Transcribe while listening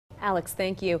Alex,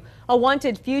 thank you. A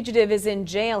wanted fugitive is in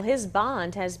jail. His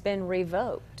bond has been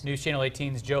revoked. News Channel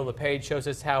 18's Joe LePage shows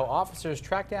us how officers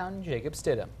tracked down Jacob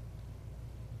Stidham.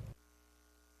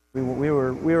 We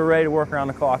were ready to work around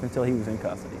the clock until he was in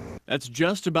custody. That's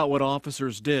just about what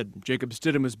officers did. Jacob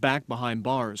Stidham is back behind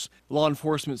bars. Law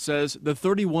enforcement says the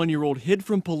 31-year-old hid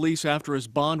from police after his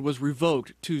bond was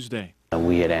revoked Tuesday.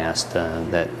 We had asked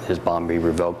that his bond be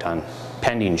revoked on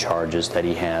pending charges that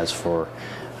he has for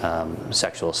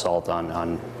sexual assault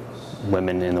on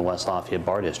women in the West Lafayette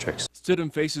bar districts.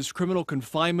 Stidham faces criminal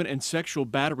confinement and sexual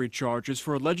battery charges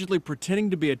for allegedly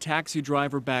pretending to be a taxi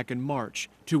driver back in March.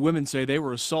 Two women say they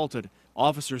were assaulted.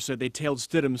 Officers said they tailed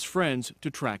Stidham's friends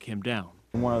to track him down.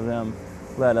 One of them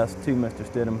led us to Mr.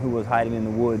 Stidham, who was hiding in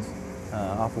the woods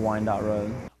off of Wyandotte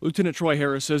Road. Lieutenant Troy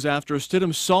Harris says after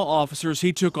Stidham saw officers,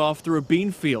 he took off through a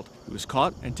bean field. He was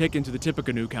caught and taken to the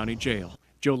Tippecanoe County Jail.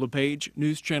 Joe LePage,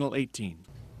 News Channel 18.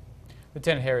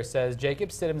 Lieutenant Harris says Jacob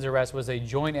Stidham's arrest was a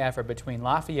joint effort between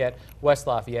Lafayette, West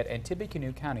Lafayette, and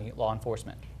Tippecanoe County law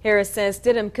enforcement. Harris says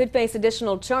Stidham could face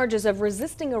additional charges of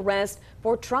resisting arrest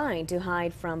for trying to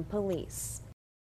hide from police.